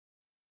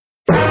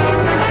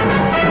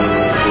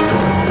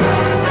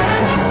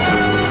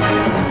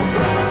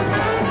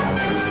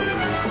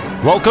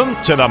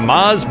Welcome to the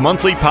Moz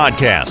Monthly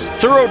Podcast.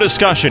 Thorough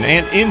discussion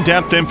and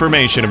in-depth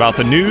information about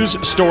the news,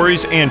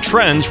 stories, and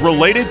trends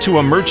related to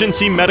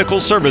emergency medical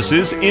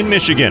services in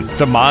Michigan.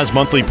 The Moz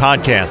Monthly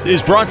Podcast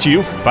is brought to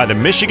you by the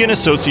Michigan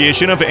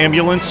Association of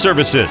Ambulance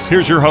Services.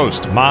 Here's your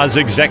host, Moz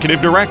Executive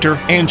Director,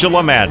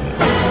 Angela Madden.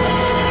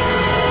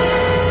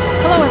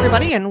 Hello,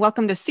 everybody, and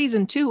welcome to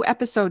Season 2,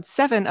 Episode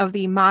 7 of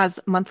the Moz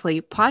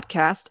Monthly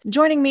Podcast.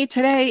 Joining me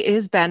today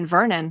is Ben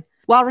Vernon.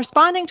 While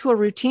responding to a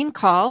routine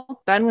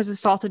call, Ben was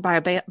assaulted by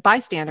a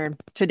bystander.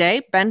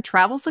 Today, Ben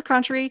travels the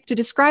country to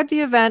describe the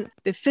event,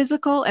 the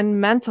physical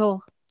and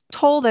mental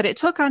toll that it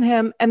took on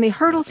him, and the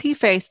hurdles he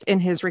faced in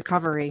his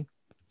recovery.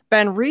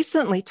 Ben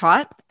recently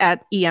taught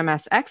at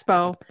EMS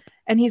Expo,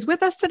 and he's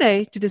with us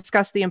today to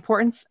discuss the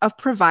importance of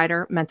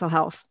provider mental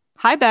health.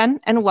 Hi, Ben,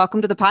 and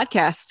welcome to the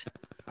podcast.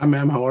 Hi,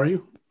 ma'am. How are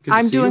you?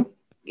 I'm doing.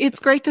 It's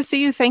great to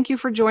see you. Thank you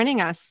for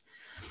joining us.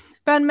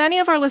 Ben, many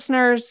of our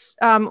listeners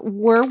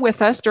were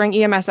with us during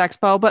EMS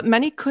Expo, but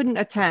many couldn't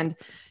attend.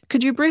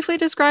 Could you briefly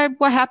describe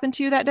what happened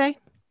to you that day?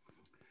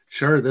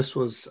 Sure. This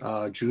was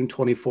June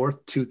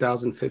 24th,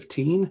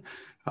 2015.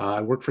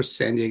 I worked for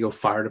San Diego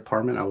Fire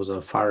Department. I was a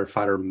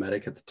firefighter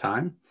medic at the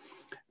time,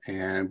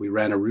 and we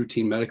ran a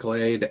routine medical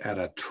aid at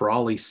a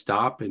trolley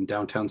stop in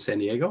downtown San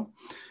Diego.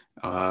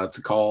 It's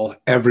a call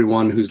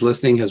everyone who's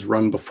listening has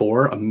run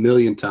before 1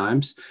 million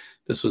times.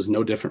 This was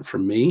no different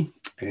from me.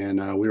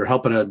 And we were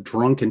helping a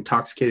drunk,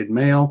 intoxicated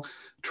male.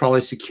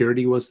 Trolley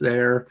security was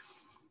there.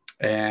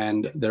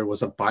 And there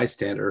was a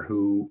bystander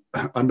who,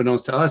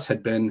 unbeknownst to us,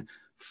 had been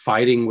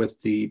fighting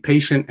with the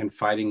patient and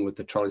fighting with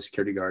the trolley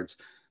security guards.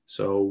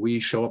 So we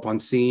show up on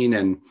scene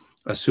and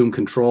assume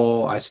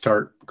control. I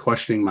start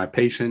questioning my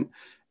patient,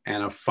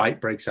 and a fight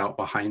breaks out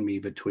behind me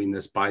between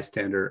this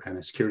bystander and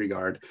a security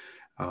guard.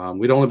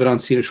 We'd only been on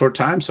scene a short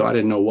time, so I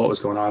didn't know what was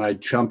going on. I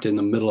jumped in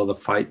the middle of the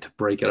fight to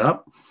break it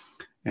up.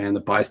 And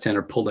the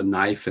bystander pulled a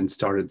knife and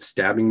started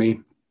stabbing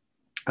me.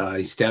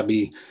 He stabbed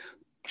me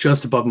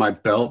just above my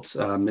belt,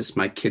 missed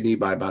my kidney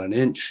by about an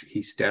inch.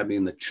 He stabbed me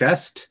in the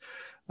chest,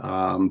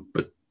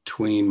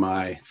 between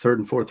my third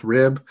and fourth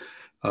rib,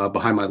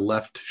 behind my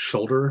left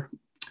shoulder,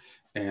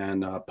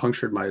 and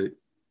punctured my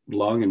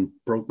lung and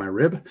broke my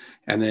rib.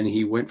 And then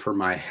he went for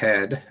my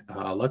head.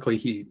 Luckily,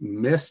 he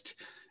missed.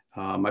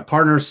 My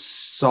partner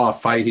saw a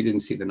fight. He didn't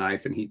see the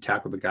knife, and he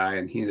tackled the guy,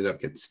 and he ended up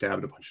getting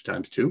stabbed a bunch of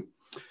times too.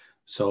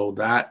 So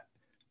that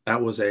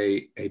was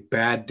a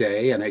bad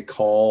day, and a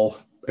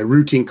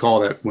routine call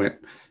that went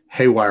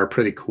haywire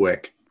pretty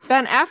quick.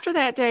 Ben, after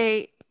that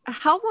day,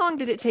 how long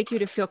did it take you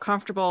to feel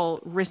comfortable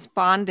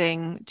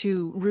responding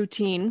to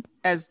routine,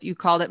 as you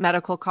called it,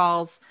 medical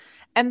calls?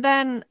 And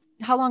then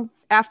how long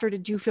after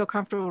did you feel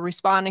comfortable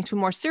responding to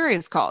more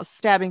serious calls,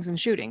 stabbings and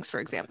shootings, for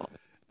example?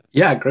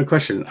 Yeah, great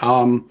question.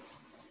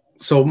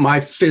 So my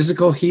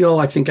physical heal,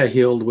 I think I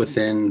healed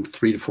within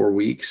 3 to 4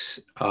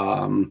 weeks.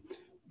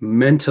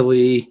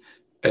 Mentally,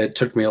 it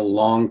took me a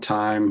long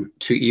time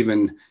to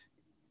even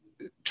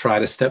try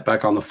to step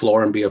back on the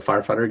floor and be a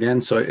firefighter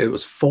again. So it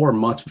was 4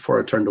 months before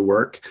I turned to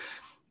work.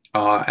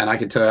 And I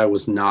could tell I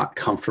was not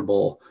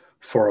comfortable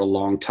for a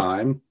long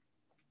time.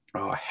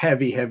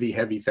 Heavy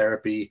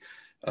therapy,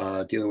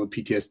 dealing with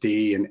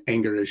PTSD and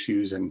anger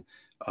issues, and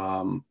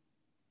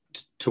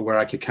to where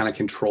I could kind of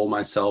control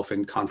myself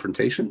in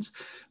confrontations.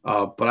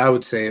 But I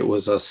would say it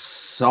was a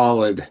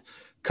solid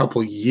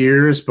couple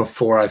years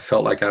before I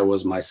felt like I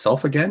was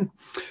myself again.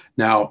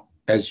 Now,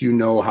 as you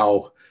know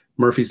how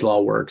Murphy's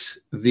Law works,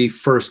 the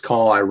first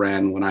call I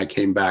ran when I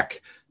came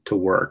back to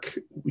work,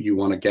 you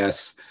want to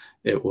guess,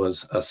 it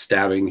was a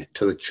stabbing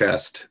to the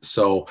chest.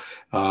 So,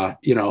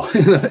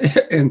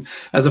 and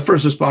as a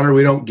first responder,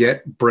 we don't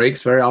get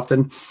breaks very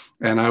often,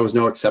 and I was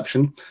no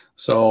exception.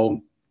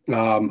 So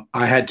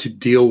I had to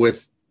deal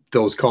with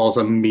those calls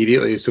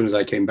immediately as soon as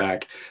I came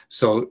back.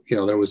 So,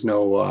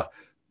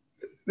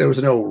 there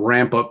was no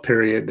ramp up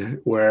period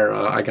where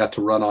I got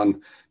to run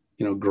on,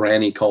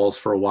 granny calls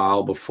for a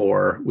while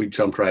before we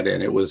jumped right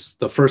in. It was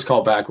the first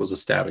call back was a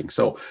stabbing.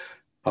 So,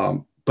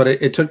 but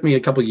it took me a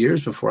couple of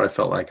years before I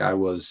felt like I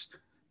was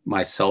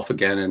myself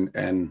again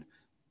and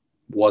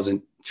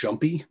wasn't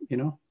jumpy,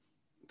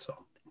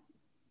 so.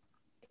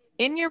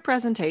 In your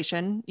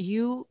presentation,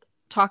 you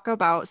talk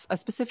about a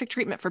specific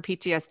treatment for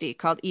PTSD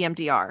called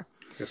EMDR.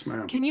 Yes,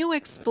 ma'am. Can you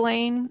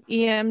explain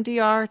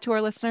EMDR to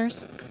our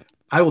listeners?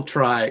 I will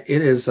try.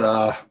 It is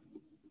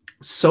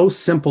so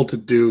simple to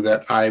do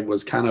that I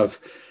was kind of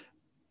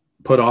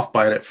put off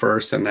by it at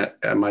first. And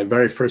at my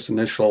very first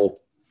initial,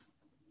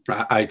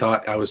 I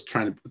thought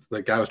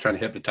the guy was trying to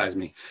hypnotize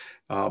me.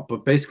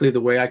 But basically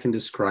the way I can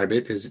describe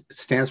it is it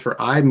stands for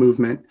eye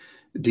movement,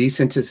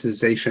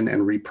 desensitization,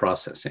 and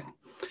reprocessing.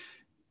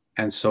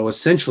 And so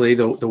essentially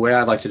the way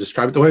I'd like to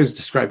describe it, the way it was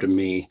described to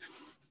me,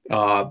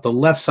 the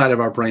left side of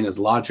our brain is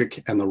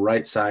logic and the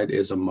right side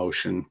is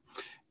emotion.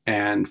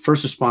 And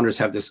first responders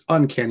have this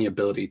uncanny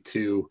ability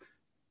to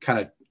kind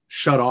of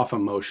shut off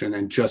emotion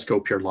and just go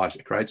pure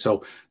logic, right?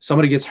 So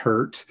somebody gets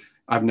hurt.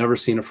 I've never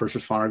seen a first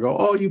responder go,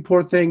 "Oh, you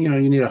poor thing,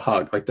 you need a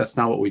hug." Like, that's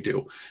not what we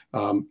do.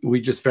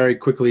 We just very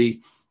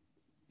quickly,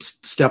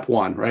 step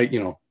one, right?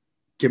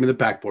 give me the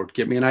backboard,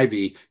 get me an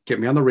IV, get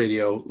me on the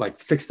radio, like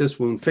fix this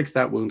wound, fix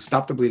that wound,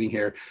 stop the bleeding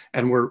here.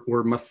 And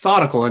we're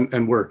methodical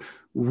and we're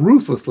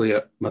ruthlessly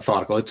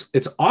methodical.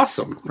 It's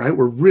awesome, right?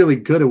 We're really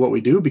good at what we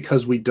do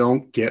because we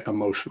don't get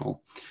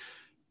emotional.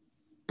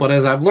 But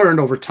as I've learned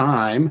over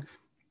time,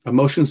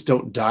 emotions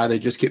don't die, they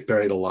just get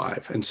buried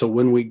alive. And so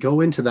when we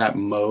go into that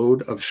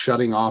mode of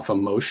shutting off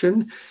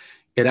emotion,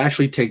 it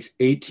actually takes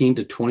 18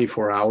 to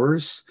 24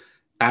 hours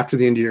after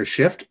the end of your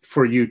shift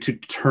for you to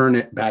turn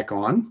it back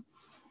on.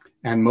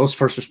 And most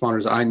first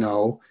responders I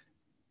know,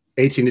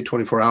 18 to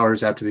 24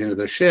 hours after the end of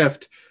their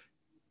shift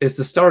is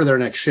the start of their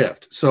next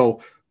shift.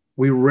 So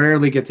we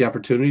rarely get the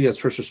opportunity as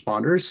first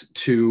responders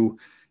to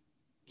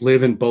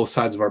live in both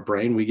sides of our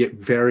brain. We get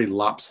very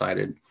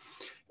lopsided.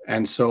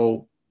 And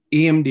so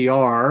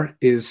EMDR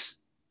is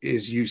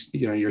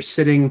you're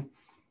sitting,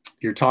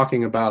 you're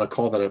talking about a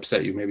call that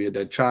upset you, maybe a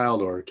dead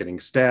child or getting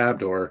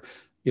stabbed or,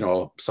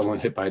 someone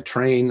hit by a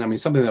train. I mean,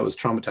 something that was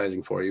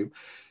traumatizing for you.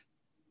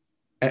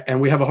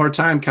 And we have a hard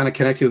time kind of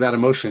connecting with that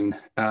emotion.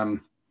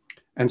 And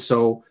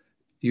so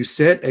you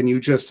sit and you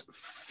just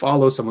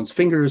follow someone's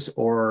fingers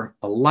or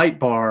a light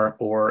bar,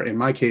 or in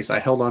my case, I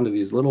held onto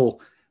these little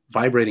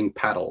vibrating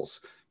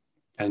paddles,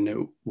 and it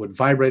would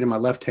vibrate in my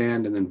left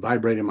hand and then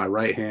vibrate in my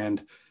right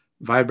hand,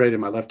 vibrate in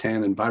my left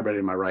hand and vibrate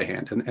in my right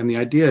hand. And the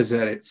idea is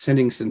that it's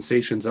sending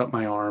sensations up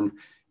my arm.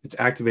 It's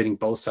activating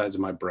both sides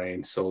of my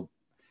brain. So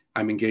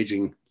I'm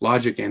engaging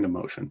logic and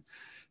emotion.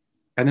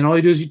 And then all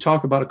you do is you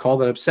talk about a call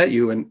that upset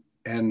you,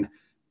 and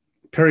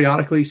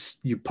periodically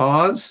you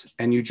pause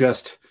and you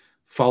just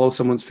follow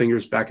someone's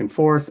fingers back and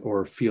forth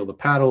or feel the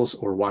paddles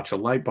or watch a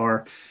light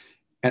bar.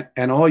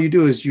 And all you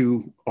do is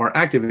you are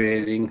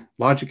activating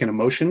logic and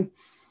emotion,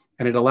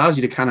 and it allows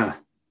you to kind of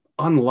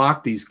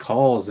unlock these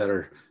calls that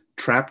are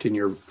trapped in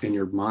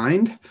your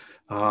mind.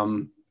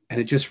 And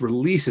it just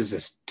releases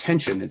this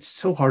tension. It's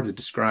so hard to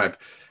describe.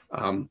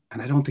 And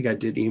I don't think I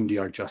did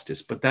EMDR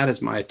justice, but that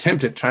is my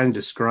attempt at trying to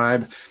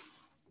describe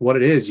what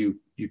it is. You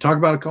talk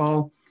about a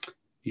call,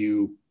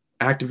 you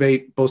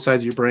activate both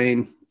sides of your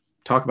brain,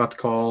 talk about the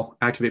call,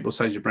 activate both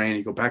sides of your brain,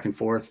 you go back and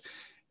forth.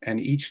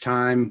 And each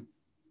time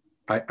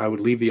I would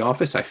leave the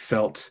office, I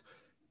felt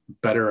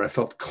better. I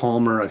felt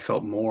calmer. I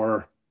felt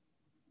more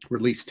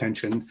released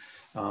tension.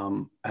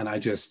 And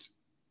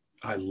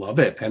I love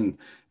it. And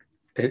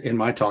in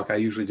my talk, I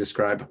usually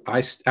describe,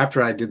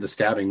 after I did the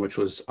stabbing, which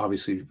was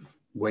obviously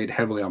weighed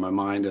heavily on my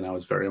mind, and I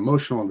was very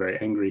emotional and very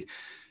angry.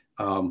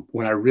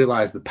 When I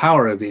realized the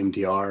power of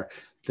EMDR,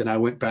 then I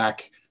went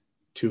back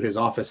to his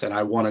office and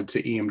I wanted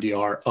to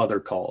EMDR other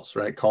calls,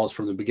 right? Calls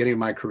from the beginning of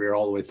my career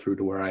all the way through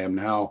to where I am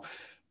now.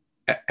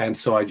 And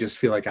so I just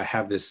feel like I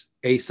have this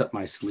ace up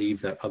my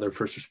sleeve that other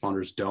first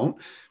responders don't,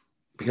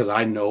 because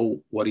I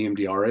know what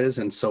EMDR is.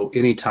 And so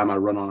anytime I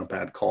run on a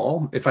bad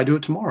call, if I do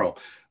it tomorrow,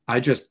 I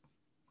just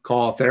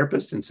call a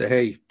therapist and say,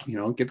 hey,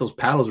 get those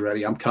paddles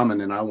ready. I'm coming,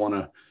 and I want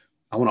to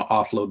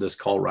offload this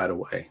call right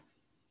away.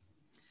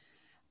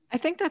 I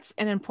think that's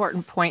an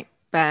important point,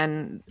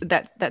 Ben,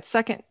 that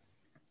second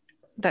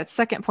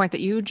point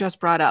that you just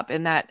brought up,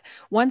 in that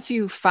once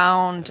you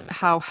found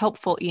how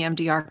helpful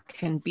EMDR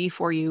can be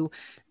for you,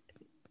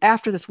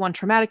 after this one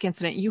traumatic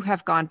incident, you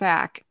have gone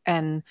back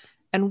and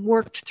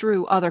worked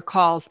through other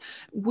calls.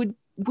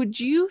 Would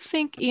you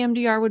think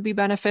EMDR would be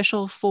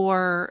beneficial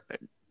for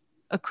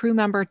a crew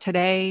member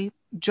today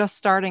just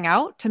starting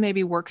out to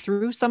maybe work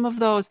through some of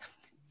those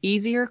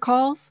easier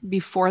calls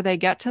before they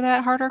get to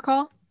that harder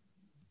call?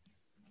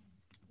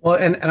 Well,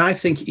 and I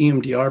think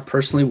EMDR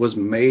personally was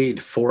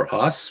made for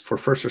us, for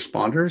first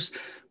responders,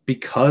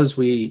 because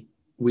we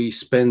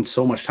spend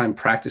so much time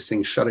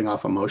practicing shutting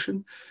off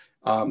emotion.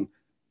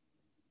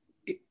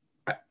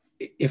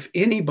 If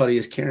anybody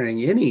is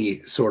carrying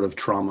any sort of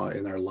trauma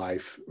in their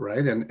life,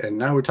 right? And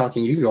now we're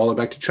talking, you can go all the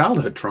way back to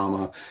childhood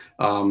trauma.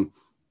 And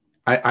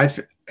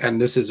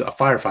this is a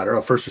firefighter,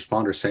 a first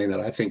responder, saying that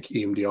I think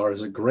EMDR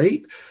is a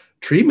great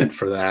treatment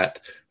for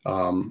that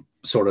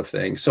sort of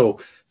thing. So,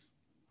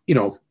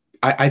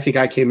 I think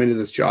I came into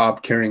this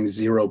job carrying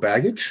zero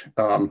baggage.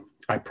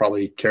 I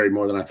probably carried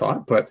more than I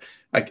thought, but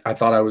I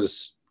thought I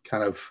was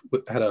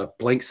had a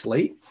blank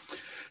slate.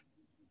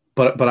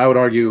 But I would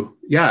argue,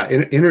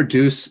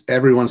 introduce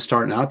everyone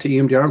starting out to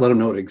EMDR, let them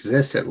know it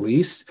exists at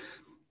least,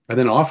 and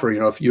then offer,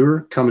 if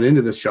you're coming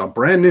into this job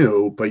brand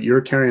new, but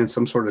you're carrying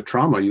some sort of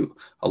trauma, you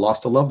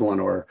lost a loved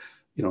one, or,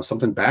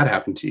 something bad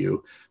happened to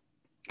you,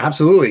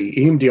 absolutely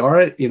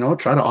EMDR it,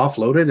 try to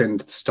offload it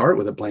and start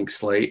with a blank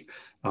slate.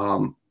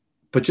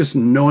 But just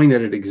knowing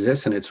that it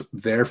exists and it's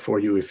there for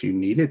you if you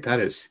need it, that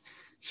is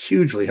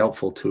hugely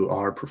helpful to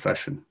our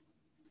profession.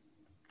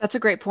 That's a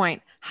great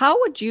point. How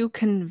would you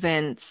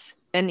convince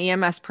an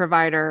EMS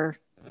provider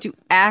to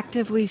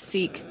actively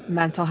seek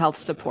mental health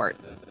support?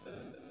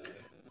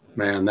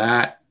 Man,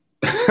 that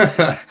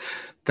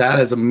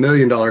is $1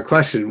 million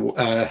question.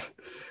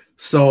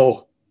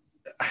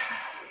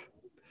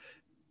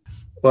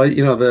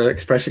 The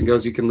expression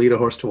goes, you can lead a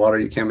horse to water,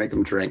 you can't make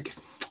them drink.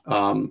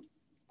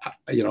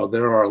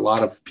 There are a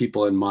lot of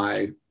people in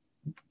my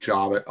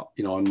job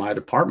in my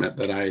department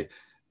that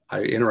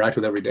I interact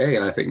with every day.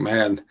 And I think,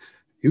 man,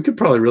 you could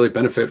probably really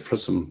benefit from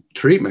some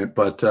treatment,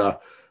 but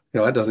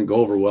that doesn't go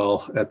over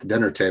well at the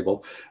dinner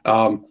table.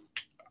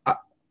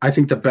 I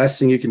think the best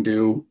thing you can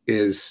do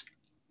is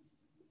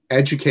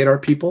educate our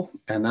people,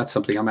 and that's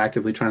something I'm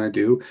actively trying to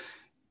do.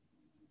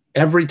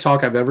 Every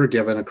talk I've ever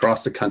given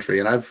across the country,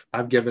 and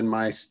I've given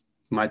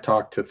my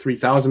talk to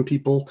 3,000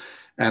 people,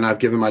 and I've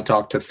given my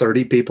talk to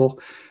 30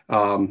 people,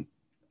 and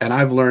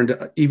I've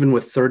learned even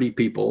with 30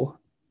 people,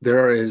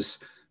 there is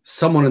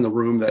someone in the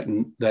room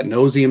that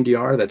knows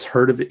EMDR, that's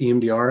heard of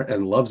EMDR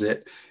and loves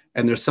it,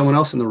 and there's someone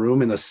else in the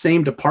room in the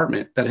same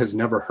department that has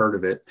never heard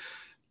of it.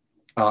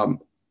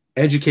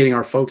 Educating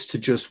our folks to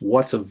just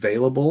what's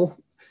available,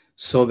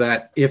 so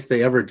that if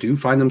they ever do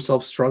find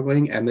themselves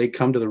struggling and they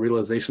come to the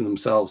realization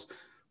themselves,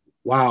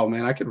 wow,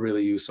 man, I could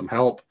really use some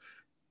help,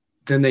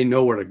 then they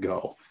know where to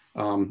go.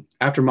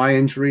 After my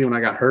injury, when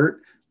I got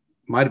hurt,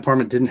 my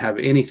department didn't have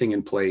anything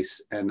in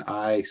place, and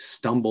I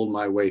stumbled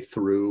my way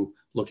through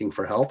looking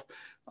for help.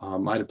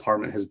 My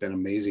department has been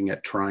amazing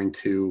at trying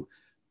to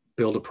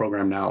build a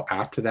program now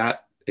after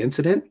that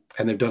incident,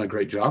 and they've done a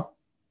great job.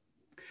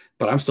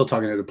 But I'm still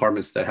talking to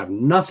departments that have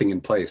nothing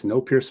in place, no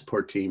peer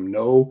support team,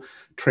 no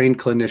trained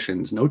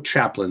clinicians, no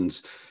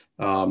chaplains,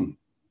 right?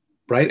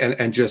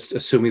 And just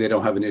assuming they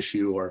don't have an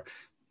issue, or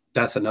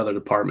that's another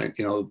department,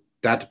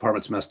 that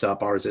department's messed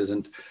up, ours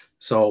isn't.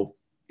 So,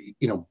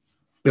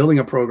 building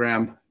a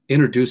program,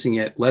 introducing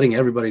it, letting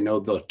everybody know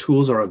the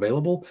tools are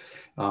available.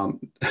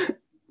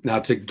 Now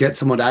to get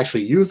someone to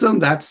actually use them,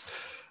 that's,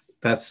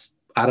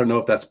 I don't know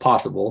if that's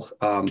possible,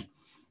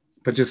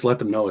 but just let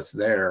them know it's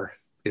there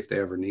if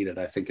they ever need it,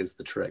 I think is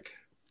the trick.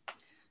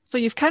 So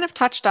you've kind of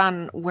touched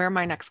on where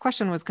my next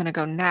question was going to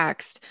go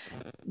next.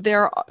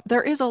 There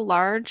is a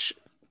large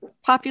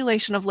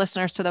population of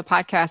listeners to the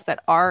podcast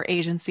that are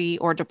agency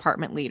or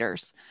department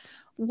leaders.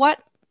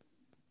 What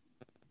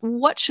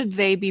should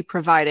they be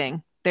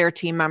providing their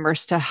team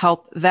members to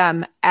help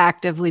them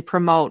actively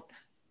promote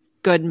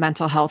good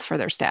mental health for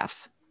their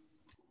staffs?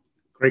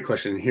 Great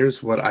question.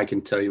 Here's what I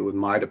can tell you with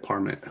my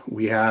department.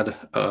 We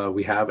have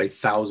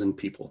 1,000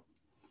 people.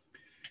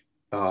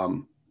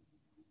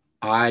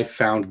 I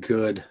found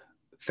good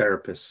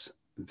therapists.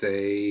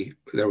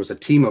 There was a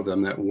team of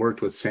them that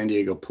worked with San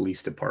Diego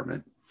Police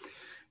Department,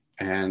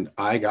 and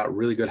I got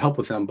really good help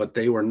with them, but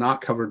they were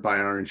not covered by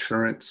our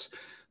insurance.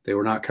 They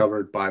were not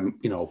covered by,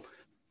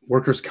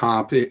 workers'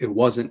 comp. It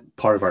wasn't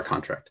part of our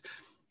contract.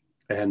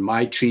 And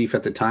my chief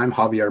at the time,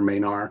 Javier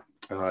Maynard,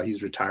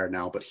 he's retired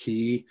now, but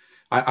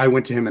I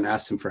went to him and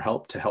asked him for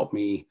help to help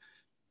me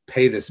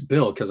pay this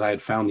bill, because I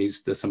had found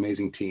this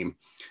amazing team.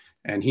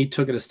 And he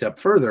took it a step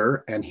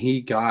further, and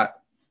he got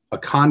a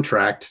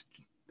contract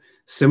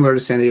similar to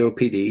San Diego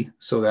PD,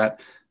 so that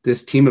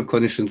this team of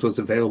clinicians was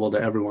available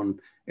to everyone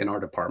in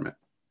our department.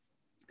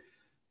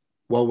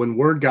 Well, when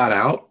word got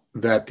out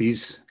that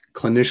these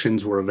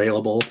clinicians were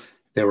available,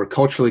 they were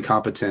culturally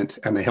competent,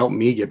 and they helped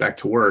me get back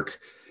to work,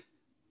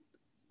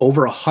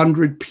 over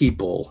 100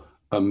 people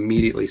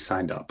immediately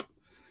signed up.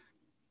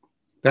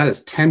 That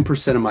is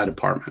 10% of my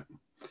department.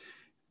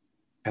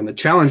 And the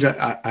challenge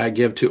I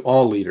give to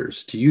all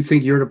leaders: do you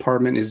think your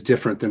department is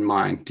different than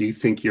mine? Do you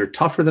think you're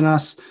tougher than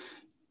us?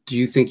 Do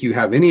you think you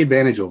have any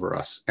advantage over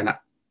us? And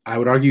I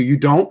would argue you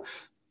don't.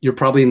 You're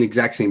probably in the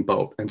exact same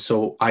boat. And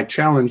so I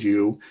challenge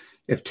you,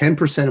 if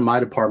 10% of my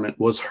department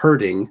was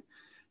hurting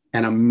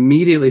and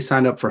immediately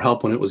signed up for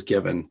help when it was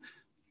given,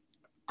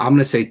 I'm going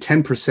to say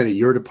 10% of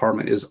your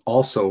department is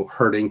also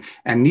hurting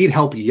and need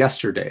help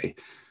yesterday.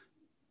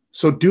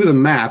 So do the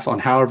math on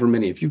however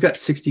many. If you've got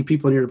 60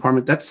 people in your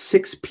department, that's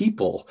 6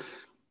 people.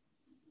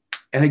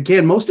 And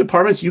again, most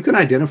departments, you can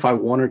identify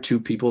 1 or 2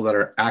 people that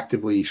are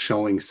actively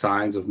showing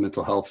signs of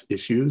mental health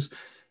issues.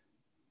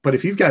 But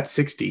if you've got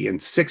 60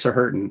 and 6 are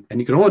hurting, and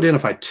you can only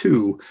identify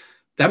 2,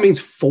 that means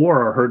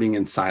 4 are hurting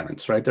in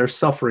silence, right? They're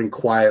suffering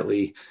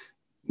quietly,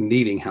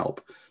 needing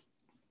help.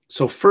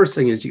 So first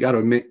thing is, you got to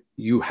admit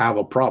you have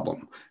a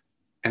problem.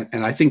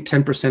 And I think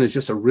 10% is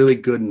just a really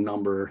good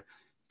number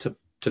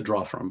to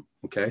draw from.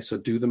 Okay, so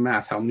do the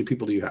math. How many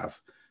people do you have?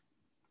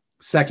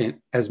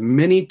 Second, as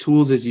many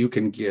tools as you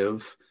can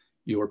give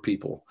your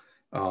people.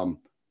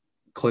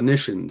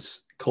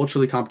 Clinicians,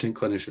 culturally competent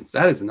clinicians,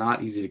 that is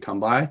not easy to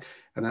come by.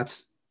 And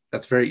that's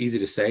very easy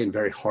to say and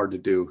very hard to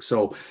do.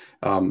 So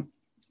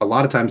a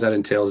lot of times that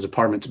entails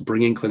departments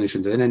bringing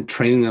clinicians in and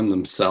training them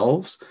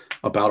themselves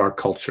about our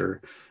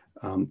culture.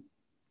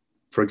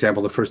 For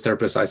example, the first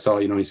therapist I saw,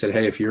 he said,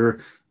 hey, if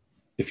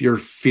you're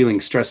feeling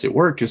stressed at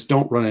work, just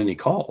don't run any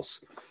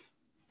calls.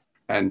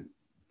 And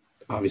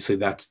obviously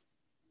that's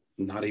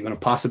not even a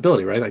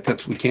possibility, right? Like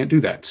we can't do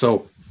that.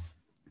 So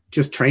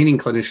just training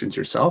clinicians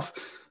yourself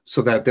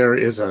so that there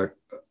is a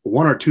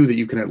 1 or 2 that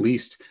you can at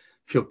least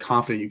feel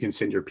confident you can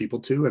send your people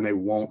to, and they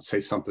won't say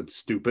something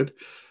stupid.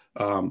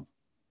 So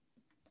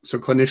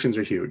clinicians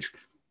are huge.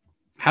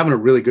 Having a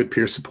really good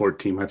peer support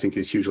team, I think,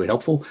 is hugely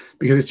helpful,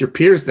 because it's your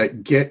peers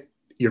that get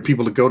your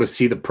people to go to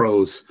see the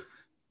pros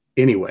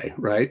anyway,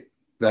 right?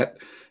 That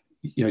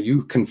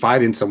you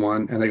confide in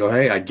someone and they go,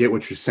 hey, I get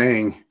what you're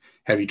saying.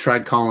 Have you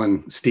tried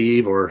calling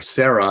Steve or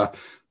Sarah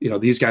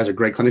these guys are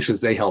great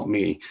clinicians. They help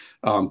me.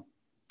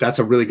 That's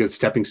a really good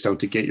stepping stone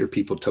to get your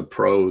people to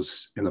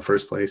pros in the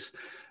first place.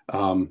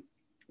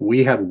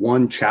 We had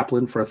one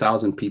chaplain for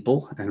 1,000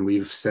 people, and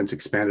we've since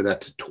expanded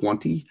that to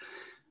 20.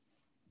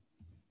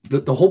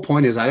 The whole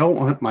point is I don't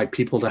want my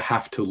people to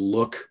have to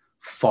look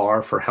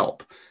far for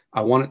help.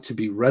 I want it to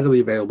be readily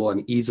available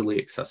and easily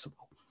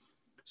accessible.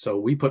 So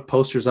we put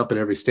posters up at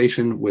every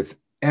station with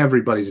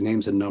everybody's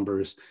names and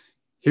numbers.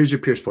 Here's your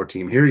peer support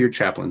team. Here are your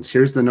chaplains.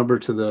 Here's the number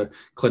to the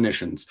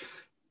clinicians.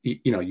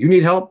 You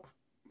need help.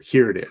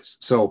 Here it is.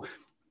 So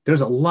there's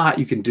a lot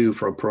you can do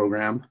for a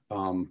program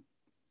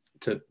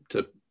to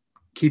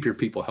keep your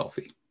people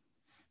healthy.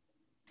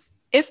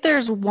 If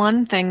there's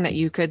one thing that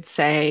you could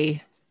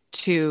say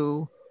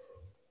to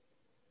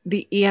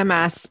the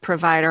EMS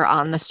provider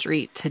on the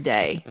street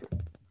today,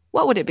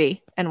 what would it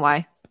be and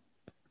why?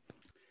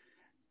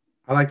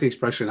 I like the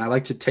expression, I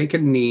like to take a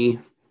knee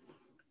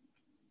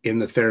in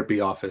the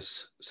therapy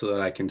office so that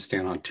I can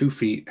stand on 2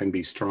 feet and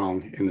be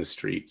strong in the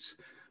streets.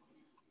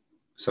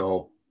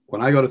 So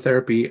when I go to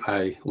therapy,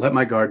 I let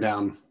my guard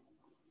down.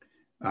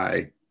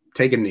 I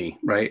take a knee,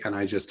 right? And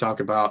I just talk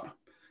about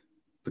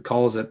the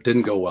calls that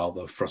didn't go well,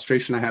 the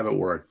frustration I have at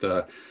work,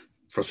 the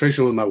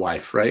frustration with my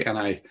wife, right? And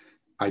I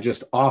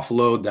just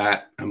offload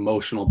that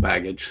emotional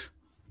baggage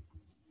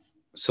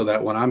so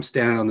that when I'm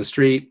standing on the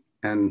street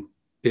and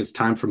it's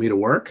time for me to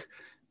work,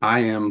 I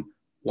am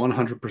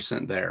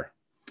 100% there.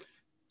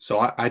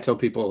 So I tell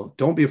people,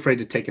 don't be afraid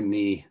to take a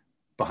knee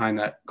behind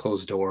that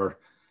closed door,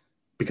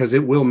 because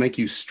it will make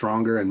you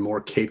stronger and more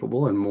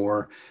capable and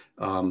more,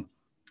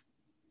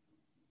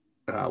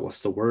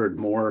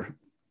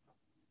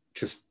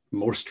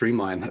 more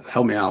streamlined.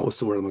 Help me out. What's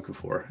the word I'm looking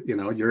for?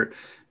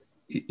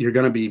 You're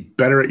going to be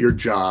better at your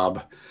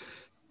job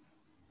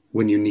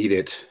when you need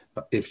it,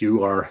 if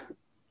you are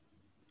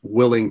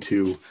willing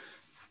to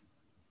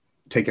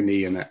take a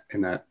knee in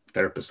that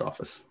therapist's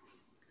office.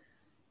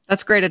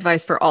 That's great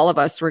advice for all of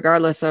us,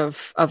 regardless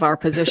of our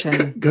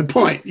position. Good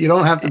point. You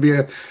don't have to be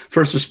a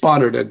first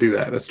responder to do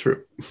that. That's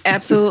true.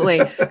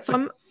 Absolutely.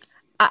 So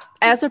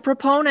as a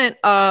proponent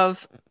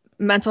of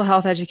mental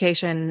health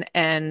education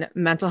and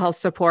mental health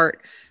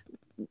support,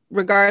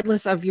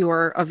 regardless of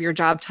your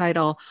job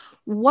title,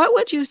 what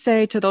would you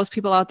say to those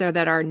people out there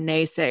that are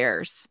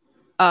naysayers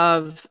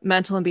of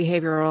mental and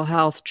behavioral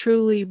health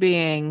truly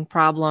being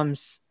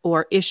problems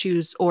or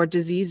issues or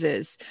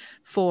diseases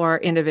for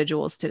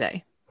individuals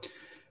today?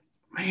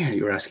 Man,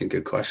 you were asking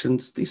good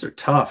questions. These are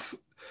tough.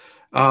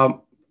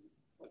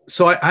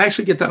 So I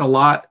actually get that a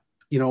lot.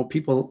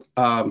 People,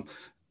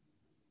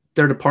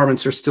 their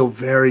departments are still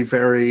very,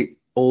 very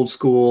old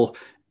school.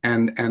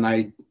 And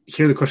I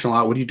hear the question a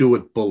lot, what do you do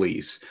with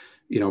bullies?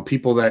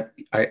 People that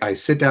I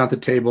sit down at the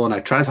table and I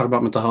try to talk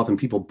about mental health and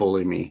people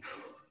bully me.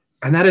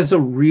 And that is a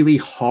really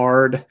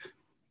hard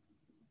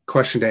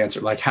question to answer.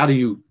 Like, how do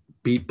you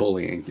beat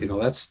bullying?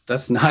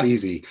 That's not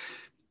easy.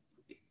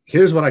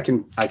 Here's what I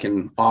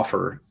can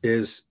offer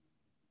is,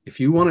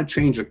 if you want to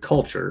change a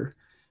culture,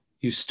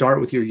 you start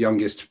with your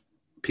youngest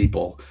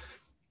people.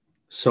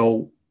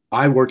 So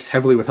I worked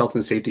heavily with health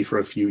and safety for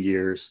a few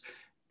years,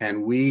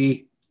 and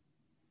we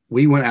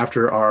went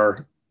after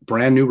our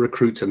brand new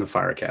recruits in the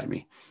fire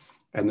academy.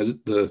 And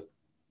the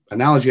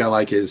analogy I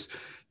like is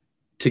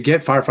to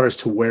get firefighters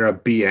to wear a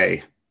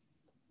BA.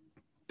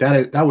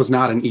 That was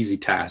not an easy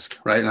task,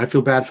 right? And I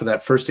feel bad for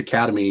that first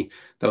academy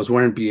that was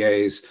wearing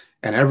BAs,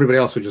 and everybody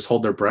else would just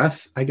hold their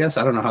breath, I guess.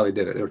 I don't know how they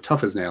did it. They were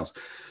tough as nails.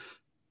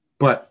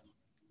 But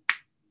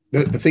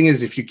the thing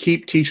is, if you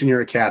keep teaching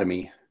your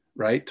academy,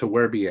 right, to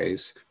wear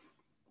BAs,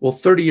 well,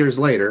 30 years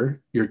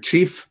later, your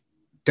chief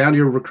down to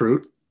your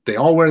recruit, they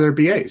all wear their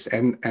BAs,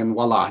 and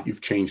voila,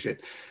 you've changed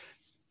it.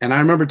 And I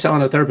remember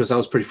telling a therapist, I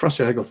was pretty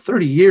frustrated. I go,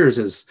 30 years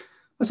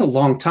that's a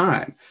long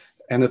time.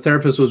 And the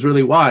therapist was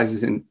really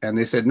wise. And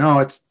they said, no,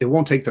 it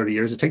won't take 30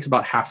 years. It takes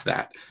about half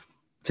that.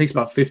 It takes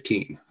about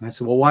 15. And I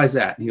said, well, why is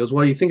that? And he goes,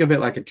 well, you think of it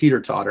like a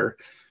teeter-totter,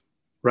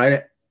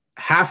 right?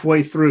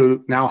 Halfway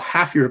through, now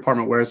half your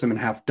department wears them and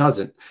half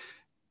doesn't.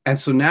 And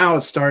so now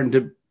it's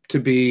starting to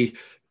be,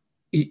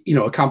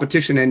 a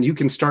competition, and you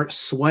can start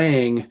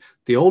swaying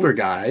the older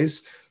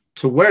guys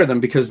to wear them,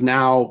 because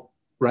now,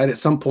 right, at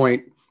some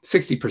point,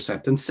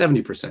 60%, then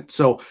 70%.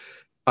 So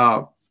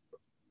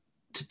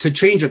to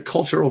change a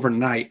culture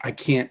overnight, I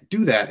can't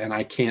do that. And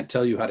I can't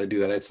tell you how to do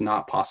that. It's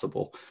not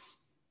possible.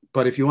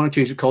 But if you want to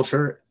change a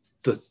culture,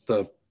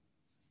 the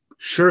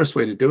surest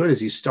way to do it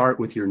is you start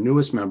with your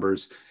newest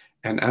members.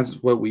 And that's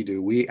what we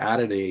do. We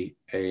added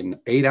an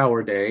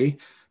 8-hour day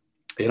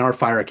in our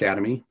fire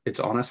academy. It's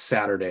on a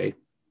Saturday.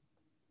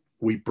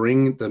 We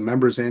bring the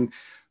members in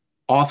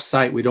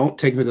off-site. We don't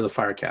take them to the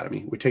fire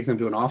academy. We take them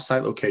to an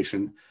off-site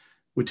location.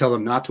 We tell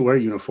them not to wear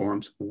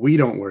uniforms. We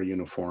don't wear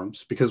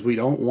uniforms because we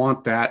don't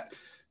want that,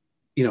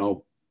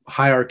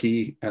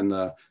 hierarchy and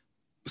the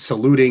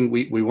saluting.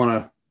 We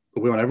want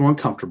everyone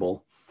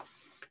comfortable.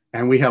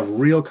 And we have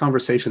real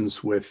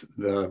conversations with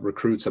the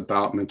recruits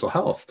about mental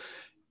health.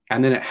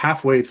 And then at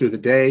halfway through the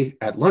day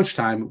at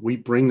lunchtime, we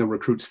bring the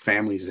recruits'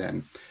 families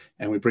in,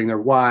 and we bring their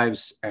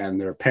wives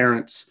and their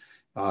parents,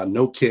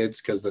 no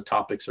kids because the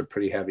topics are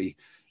pretty heavy.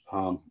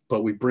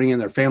 But we bring in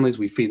their families,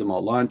 we feed them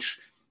all lunch.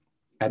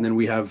 And then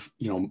we have,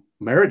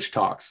 marriage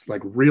talks,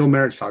 like real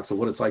marriage talks of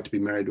what it's like to be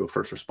married to a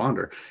first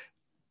responder.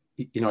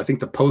 I think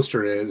the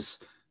poster is,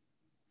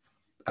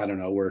 I don't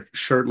know, we're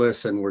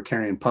shirtless and we're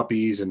carrying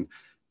puppies and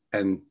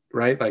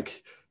right.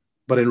 Like,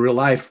 but in real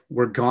life,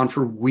 we're gone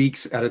for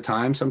weeks at a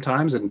time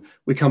sometimes. And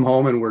we come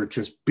home and we're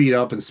just beat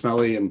up and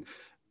smelly. And,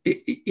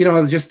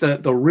 just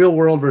the real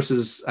world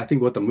versus I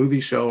think what the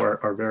movies show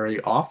are very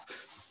off.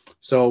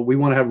 So we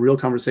want to have real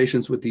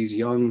conversations with these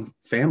young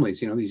families,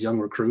 these young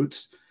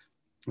recruits,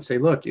 and say,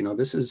 look,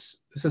 this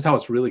is how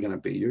it's really going to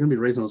be. You're going to be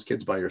raising those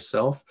kids by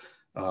yourself.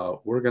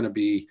 We're going to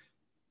be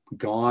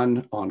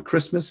gone on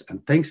Christmas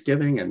and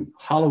Thanksgiving and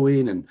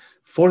Halloween and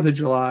 4th of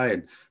July.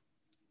 And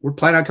we're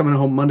planning on coming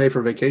home Monday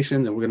for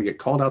vacation. Then we're going to get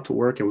called out to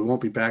work and we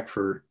won't be back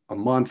for a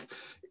month.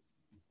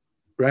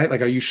 Right?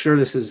 Like, are you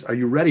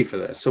ready for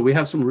this? So we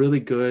have some really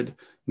good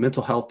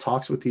mental health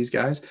talks with these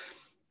guys.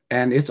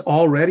 And it's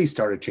already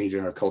started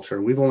changing our culture.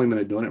 And we've only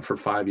been doing it for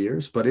 5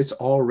 years, but it's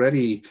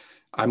already,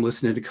 I'm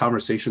listening to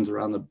conversations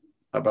around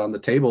the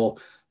table,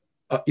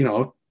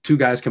 two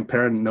guys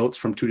comparing notes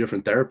from two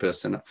different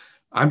therapists. And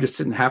I'm just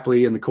sitting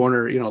happily in the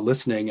corner,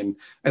 listening.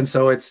 And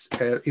so it's,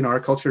 our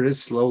culture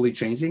is slowly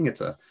changing.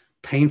 It's a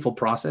painful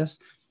process.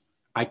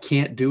 I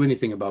can't do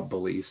anything about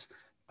bullies,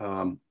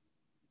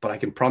 but I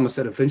can promise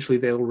that eventually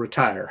they will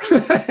retire.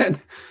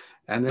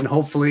 and then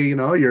hopefully,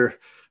 you're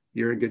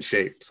in good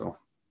shape. So.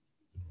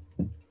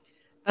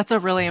 That's a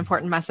really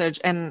important message.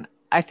 And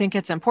I think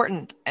it's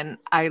important. And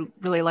I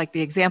really like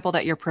the example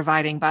that you're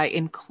providing by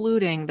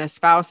including the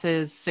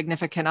spouses,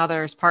 significant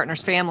others,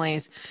 partners,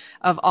 families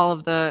of all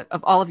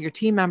of your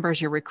team members,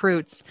 your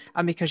recruits,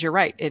 because you're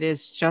right. It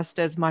is just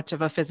as much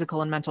of a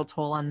physical and mental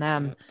toll on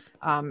them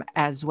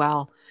as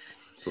well.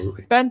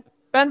 Absolutely. Ben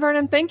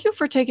Vernon, thank you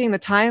for taking the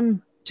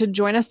time to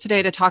join us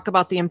today to talk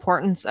about the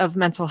importance of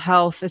mental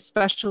health,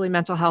 especially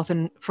mental health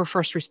for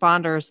first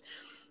responders.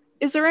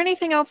 Is there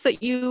anything else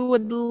that you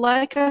would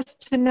like us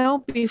to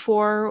know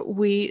before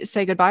we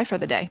say goodbye for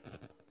the day?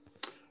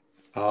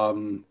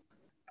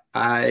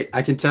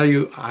 I can tell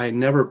you, I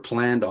never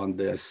planned on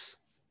this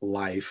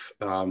life.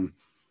 I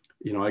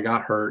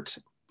got hurt.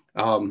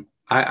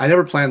 I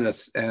never planned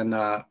this. And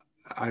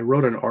I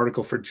wrote an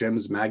article for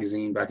GEMS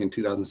magazine back in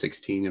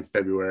 2016 in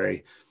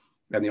February.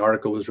 And the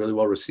article was really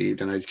well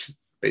received. And I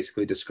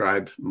basically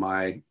described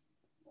my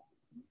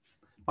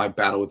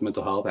battle with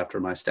mental health after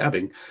my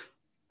stabbing.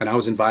 And I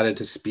was invited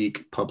to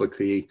speak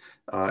publicly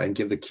and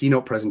give the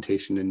keynote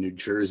presentation in New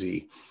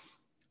Jersey.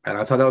 And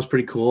I thought that was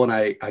pretty cool. And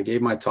I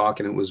gave my talk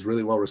and it was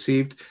really well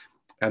received.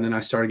 And then I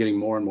started getting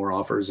more and more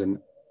offers and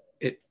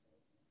it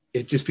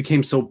just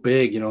became so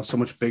big, so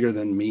much bigger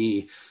than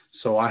me.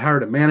 So I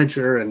hired a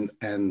manager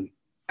and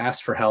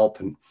asked for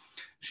help. And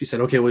she said,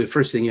 okay, well, the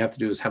first thing you have to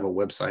do is have a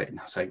website. And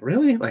I was like,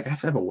 really? Like, I have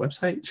to have a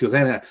website? She goes,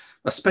 and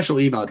a special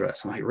email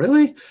address. I'm like,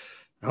 really?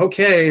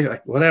 Okay,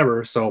 like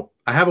whatever. So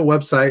I have a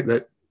website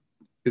that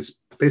is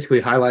basically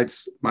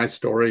highlights my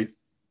story.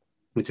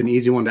 It's an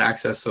easy one to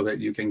access so that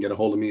you can get a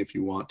hold of me if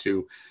you want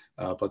to.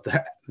 But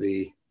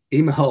the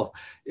email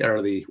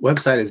or the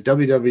website is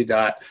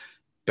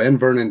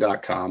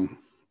www.benvernon.com.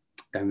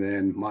 And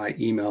then my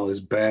email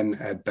is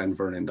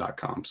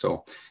ben@benvernon.com.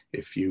 So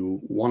if you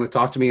want to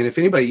talk to me, and if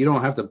anybody, you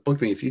don't have to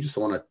book me. If you just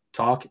want to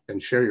talk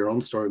and share your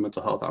own story of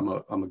mental health,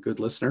 I'm a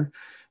good listener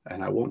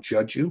and I won't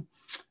judge you.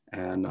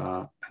 And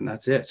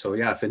that's it. So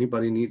yeah, if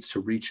anybody needs to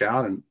reach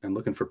out and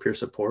looking for peer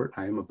support,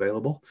 I am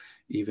available.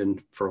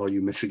 Even for all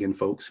you Michigan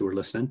folks who are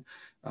listening,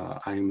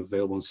 I am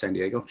available in San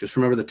Diego. Just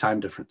remember the time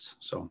difference.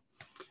 So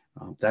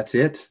that's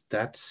it.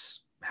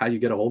 That's how you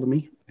get a hold of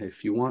me.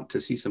 If you want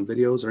to see some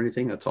videos or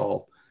anything, that's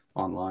all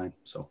online.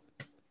 So.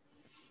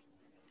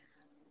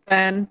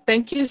 Ben,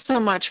 thank you so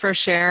much for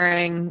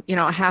sharing,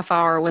 a half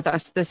hour with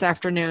us this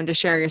afternoon to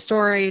share your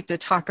story, to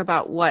talk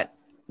about what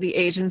the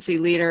agency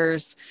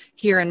leaders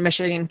here in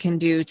Michigan can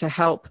do to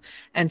help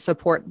and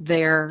support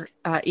their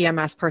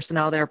EMS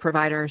personnel, their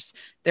providers,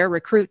 their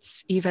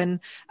recruits even.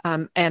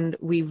 And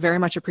we very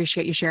much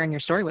appreciate you sharing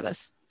your story with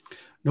us.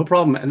 No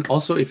problem. And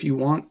also, if you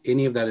want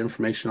any of that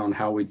information on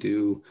how we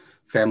do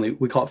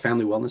we call it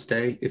Family Wellness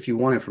Day. If you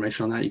want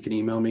information on that, you can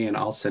email me and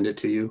I'll send it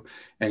to you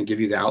and give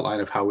you the outline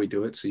of how we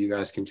do it. So you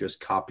guys can just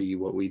copy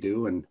what we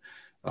do. And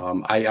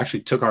I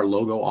actually took our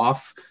logo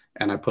off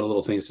and I put a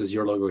little thing that says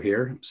your logo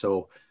here.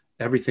 So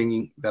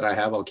everything that I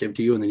have, I'll give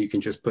to you, and then you can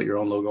just put your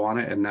own logo on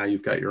it. And now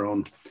you've got your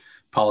own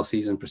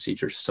policies and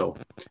procedures. So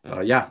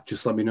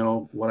just let me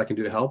know what I can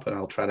do to help, and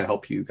I'll try to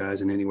help you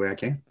guys in any way I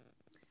can.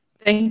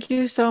 Thank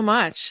you so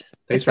much.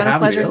 Thanks for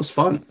having me. That was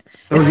fun.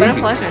 It's been a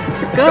pleasure.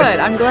 Good.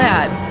 I'm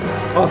glad.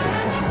 Awesome.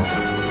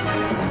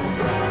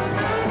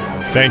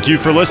 Thank you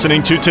for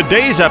listening to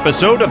today's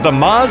episode of the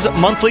Moz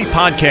Monthly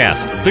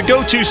Podcast, the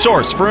go-to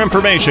source for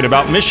information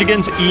about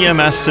Michigan's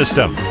EMS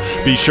system.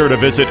 Be sure to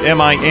visit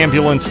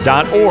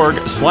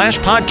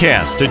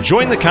miambulance.org/podcast to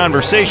join the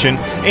conversation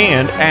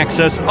and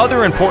access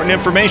other important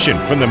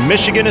information from the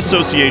Michigan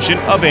Association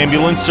of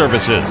Ambulance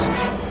Services.